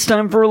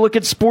time for a look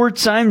at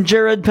sports. I'm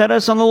Jared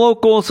Pettis on the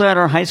local side.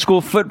 Our high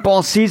school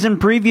football season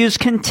previews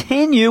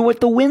continue with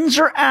the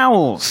Windsor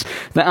Owls.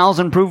 The Owls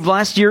improved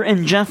last year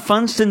in Jeff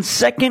Funston's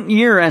second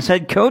year as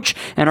head coach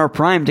and are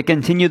primed to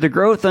continue the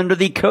growth under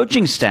the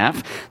coaching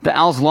staff. The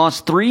Owls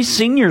lost 3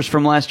 seniors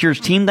from last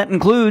year's team. That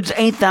includes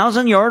a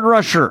 1,000-yard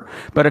rusher.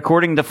 But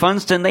according to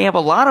Funston, they have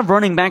a lot of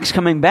running backs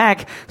coming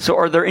back. So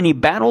are there any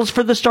battles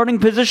for the starting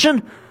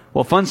position?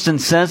 Well, Funston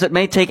says it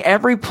may take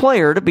every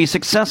player to be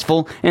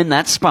successful in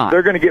that spot.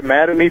 They're going to get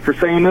mad at me for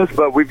saying this,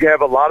 but we have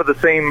a lot of the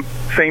same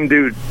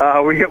dudes.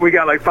 We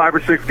got like 5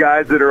 or 6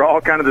 guys that are all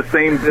kind of the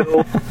same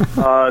build,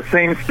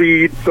 same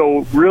speed.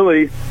 So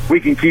really, we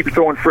can keep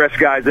throwing fresh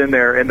guys in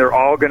there, and they're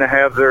all going to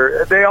have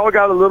they all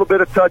got a little bit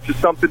of touch of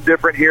something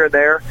different here and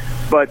there,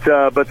 but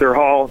they're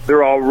all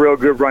real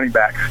good running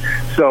backs.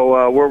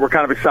 So we're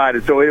kind of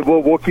excited. So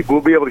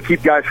we'll be able to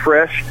keep guys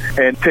fresh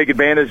and take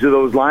advantage of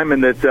those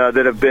linemen that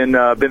have been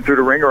through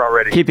the ringer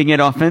already. Keeping it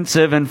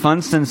offensive, and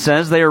Funston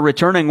says they are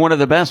returning one of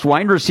the best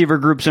wide receiver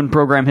groups in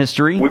program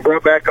history. We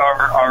brought back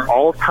our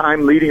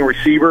all-time leading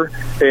receiver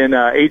in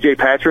A.J.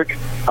 Patrick.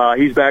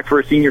 He's back for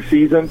a senior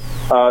season,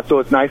 so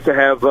it's nice to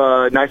have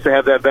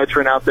that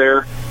veteran out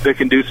there that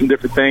can do some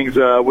different things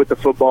with the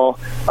football.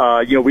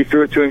 We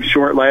threw it to him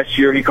short last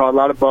year. He caught a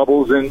lot of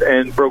bubbles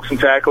and broke some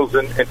tackles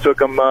and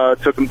took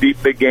him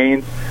deep, big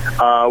gains.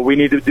 We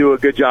need to do a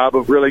good job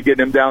of really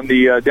getting him down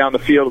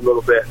the field a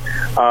little bit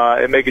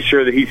and making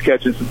sure that he's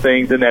catching some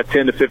things in that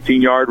 10 to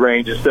 15-yard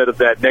range instead of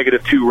that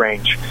 -2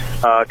 range.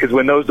 Because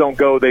when those don't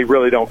go, they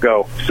really don't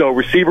go. So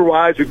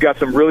receiver-wise, we've got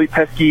some really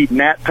pesky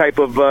Nat type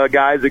of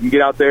guys that can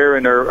get out there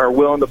and are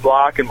willing to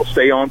block and will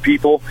stay on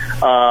people.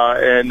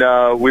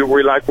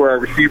 We like where our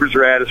receivers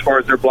are at as far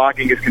as their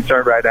blocking is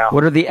concerned right now.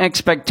 What are the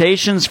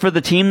expectations for the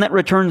team that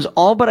returns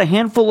all but a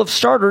handful of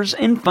starters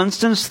in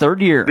Funston's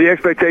third year? The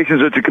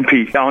expectations are to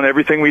compete on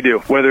everything we do,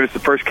 whether it's the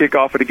first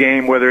kickoff of the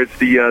game, whether it's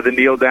the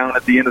kneel down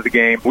at the end of the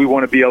game. We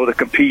want to be able to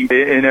compete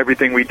in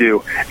everything we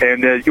do.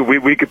 And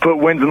we could put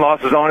wins and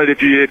losses on it.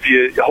 If you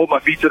hold my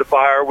feet to the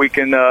fire, we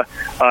can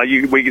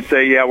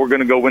say, yeah, we're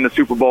going to go win the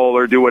Super Bowl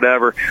or do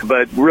whatever.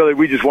 But really,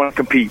 we just want to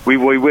compete. We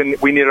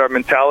need our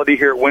mentality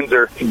here at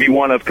Windsor to be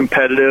one of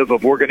competitive,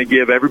 of we're going to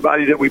give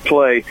everybody that we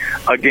play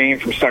a game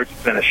from start to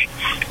finish.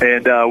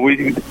 And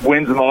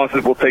wins and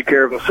losses will take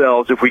care of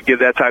themselves if we give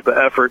that type of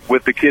effort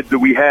with the kids that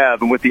we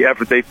have and with the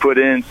effort they've put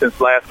in since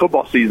last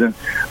football season.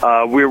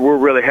 We're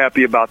really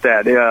happy about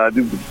that.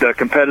 The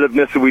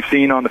competitiveness that we've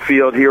seen on the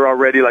field here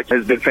already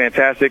has been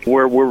fantastic.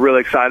 We're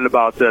really excited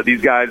about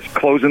these guys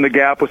closing the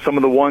gap with some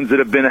of the ones that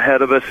have been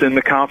ahead of us in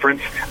the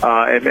conference,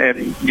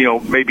 and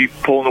maybe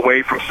pulling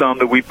away from some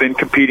that we've been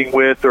competing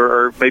with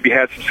or maybe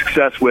had some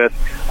success with.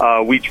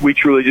 We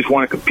truly just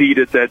want to compete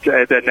at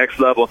that next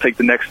level and take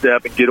the next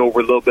step and get over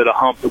a little bit of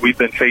hump that we've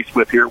been faced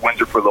with here at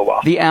Windsor for a little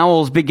while. The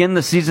Owls begin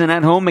the season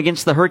at home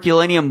against the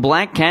Herculaneum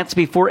Black Cats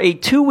before a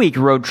 2-week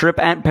road trip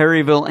at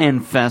Perryville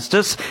and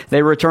Festus.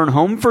 They return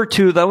home for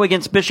 2, though,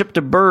 against Bishop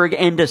DeBurgh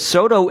and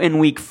DeSoto in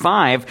Week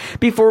 5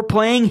 before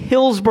playing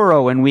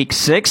Hillsboro in Week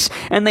 6,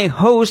 and they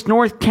host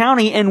North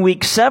County in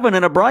Week 7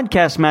 in a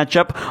broadcast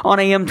matchup on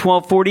AM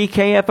 1240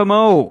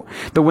 KFMO.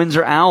 The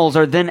Windsor Owls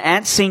are then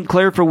at St.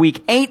 Clair for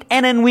Week 8,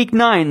 and in Week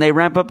 9 they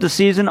wrap up the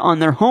season on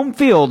their home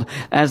field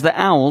as the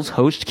Owls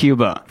host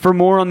Cuba. For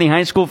more on the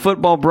high school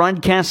football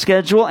broadcast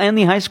schedule and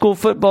the high school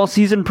football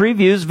season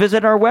previews,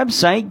 visit our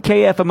website,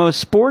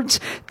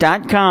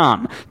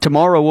 kfmosports.com.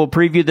 Tomorrow we'll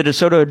preview the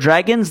DeSoto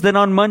Dragons, then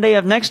on Monday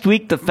of next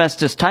week, the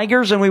Festus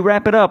Tigers, and we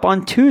wrap it up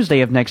on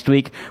Tuesday of next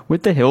week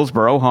with the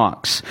Hillsboro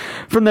Hawks.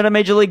 From the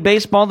Major League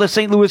Baseball, the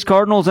St. Louis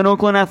Cardinals and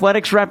Oakland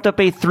Athletics wrapped up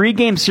a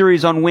 3-game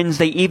series on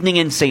Wednesday evening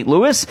in St.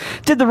 Louis.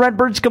 Did the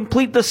Redbirds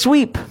complete the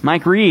sweep?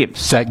 Mike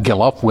Reeves. Zach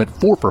Geloff went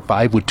 4 for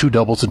 5 with 2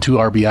 doubles and 2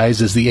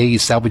 RBIs as the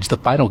A's salvaged the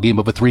final game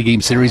of a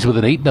 3-game series with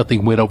an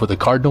 8-0 win over the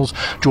Cardinals.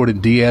 Jordan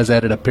Diaz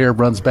added a pair of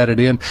runs batted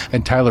in,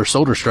 and Tyler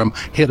Soderstrom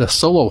hit a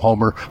solo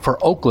homer for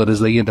Oakland as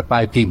they end a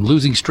 5-game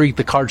losing streak.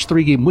 The Cards'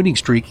 3-game winning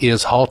streak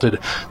is halted.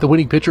 The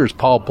winning pitcher is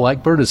Paul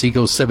Blackburn as he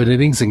goes 7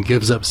 innings and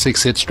gives up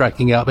 6 hits,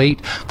 striking out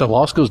 8. The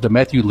loss goes to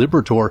Matthew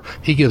Liberatore.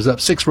 He gives up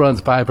 6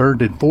 runs, 5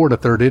 earned in 4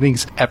 1/3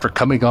 innings after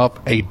coming off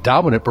a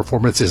dominant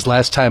performance his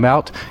last time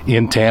out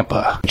in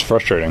Tampa. It's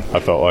frustrating. I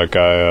felt like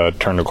I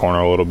turned a corner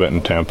a little bit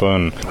in Tampa,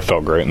 and I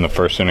felt great in the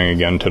first inning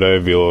again today.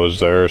 Vila was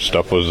there,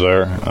 Stuff was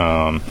there,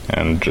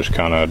 and just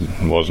kind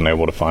of wasn't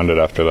able to find it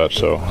after that,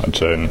 so I'd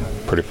say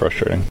pretty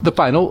frustrating. The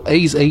final,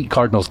 A's 8,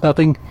 Cardinals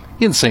nothing.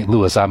 In St.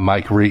 Louis, I'm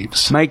Mike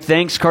Reeves. Mike,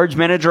 thanks. Cards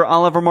manager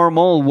Oliver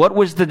Marmol. What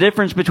was the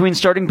difference between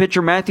starting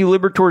pitcher Matthew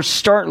Liberatore's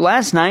start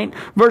last night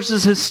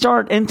versus his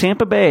start in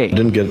Tampa Bay?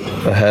 Didn't get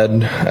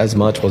ahead as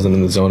much, wasn't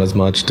in the zone as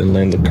much, didn't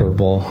land the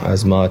curveball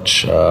as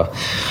much,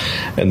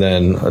 and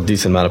then a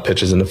decent amount of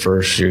pitches in the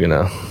first. You're going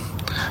to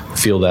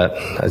feel that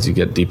as you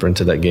get deeper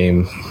into that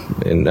game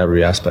in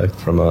every aspect,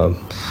 from a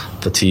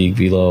fatigue,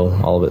 velo,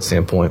 all of it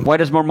standpoint. Why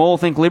does Marmol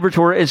think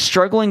Liberatore is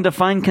struggling to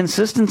find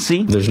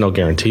consistency? There's no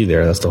guarantee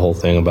there. That's the whole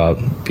thing about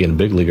being a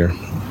big leaguer.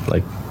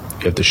 Like,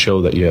 you have to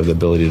show that you have the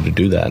ability to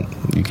do that.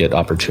 You get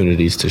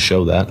opportunities to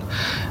show that,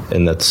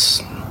 and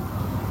that's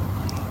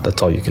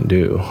that's all you can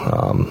do.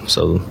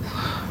 So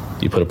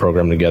you put a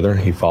program together,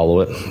 you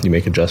follow it, you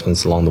make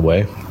adjustments along the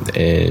way,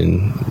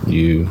 and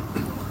you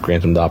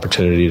grant him the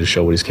opportunity to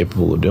show what he's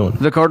capable of doing.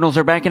 The Cardinals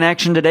are back in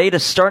action today to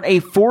start a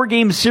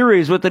 4-game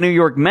series with the New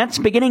York Mets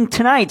beginning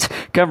tonight.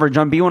 Coverage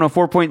on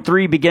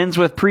B104.3 begins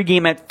with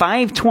pregame at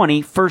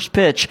 5:20, first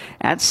pitch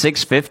at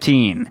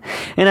 6:15.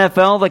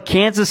 NFL, the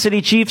Kansas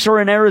City Chiefs are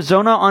in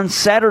Arizona on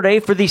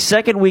Saturday for the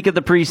second week of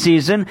the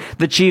preseason.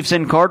 The Chiefs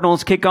and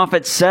Cardinals kick off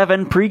at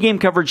 7.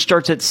 Pregame coverage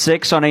starts at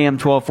 6 on AM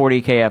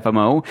 1240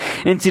 KFMO.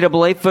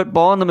 NCAA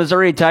football and the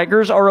Missouri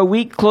Tigers are a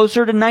week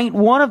closer to night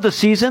 1 of the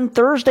season,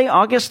 Thursday,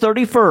 August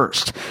 31st.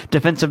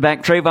 Defensive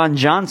back Trayvon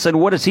Johnson,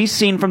 what has he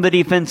seen from the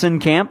defense in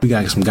camp? We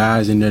got some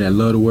guys in there that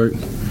love to work,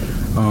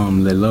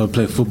 that love to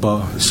play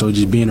football. So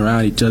just being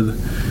around each other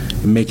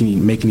and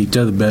making each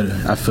other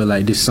better. I feel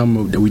like this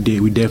summer that we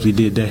definitely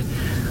did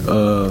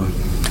that.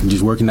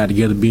 Just working out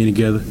together, being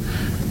together,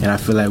 and I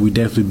feel like we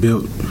definitely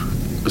built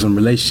some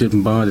relationship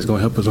and bond that's going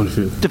to help us on the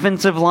field.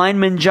 Defensive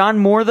lineman John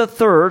Moore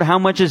III, how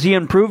much has he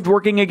improved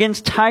working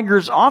against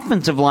Tigers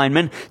offensive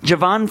lineman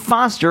Javon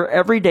Foster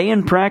every day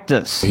in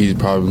practice? He's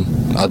probably,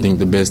 I think,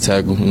 the best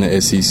tackle in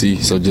the SEC,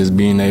 so just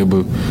being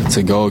able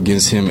to go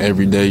against him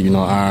every day,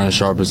 iron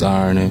sharpens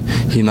iron, and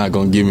he's not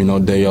going to give me no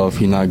day off.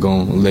 He's not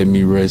going to let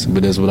me rest,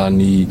 but that's what I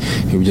need.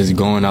 He was just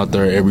going out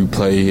there every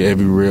play,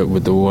 every rep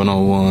with the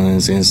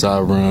one-on-ones, inside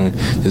run,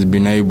 just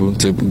being able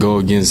to go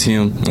against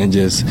him and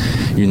just,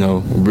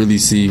 really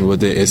see what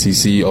the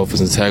SEC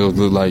offensive tackles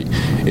look like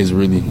is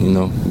really,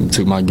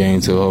 took my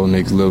game to a whole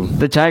next level.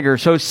 The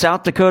Tigers host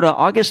South Dakota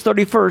August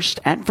 31st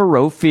at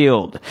Faurot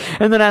Field.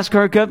 And the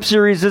NASCAR Cup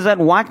Series is at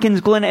Watkins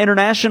Glen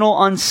International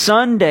on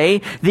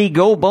Sunday. The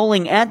Go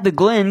Bowling at the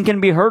Glen can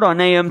be heard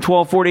on AM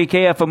 1240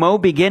 KFMO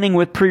beginning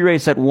with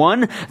pre-race at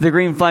 1. The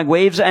green flag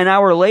waves an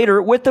hour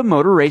later with the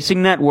Motor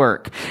Racing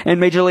Network. And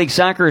Major League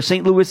Soccer,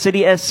 St. Louis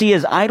City SC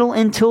is idle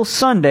until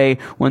Sunday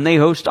when they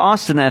host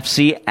Austin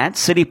FC at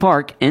City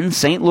Park in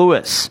St.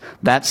 Louis.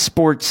 That's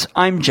sports.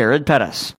 I'm Jared Pettis.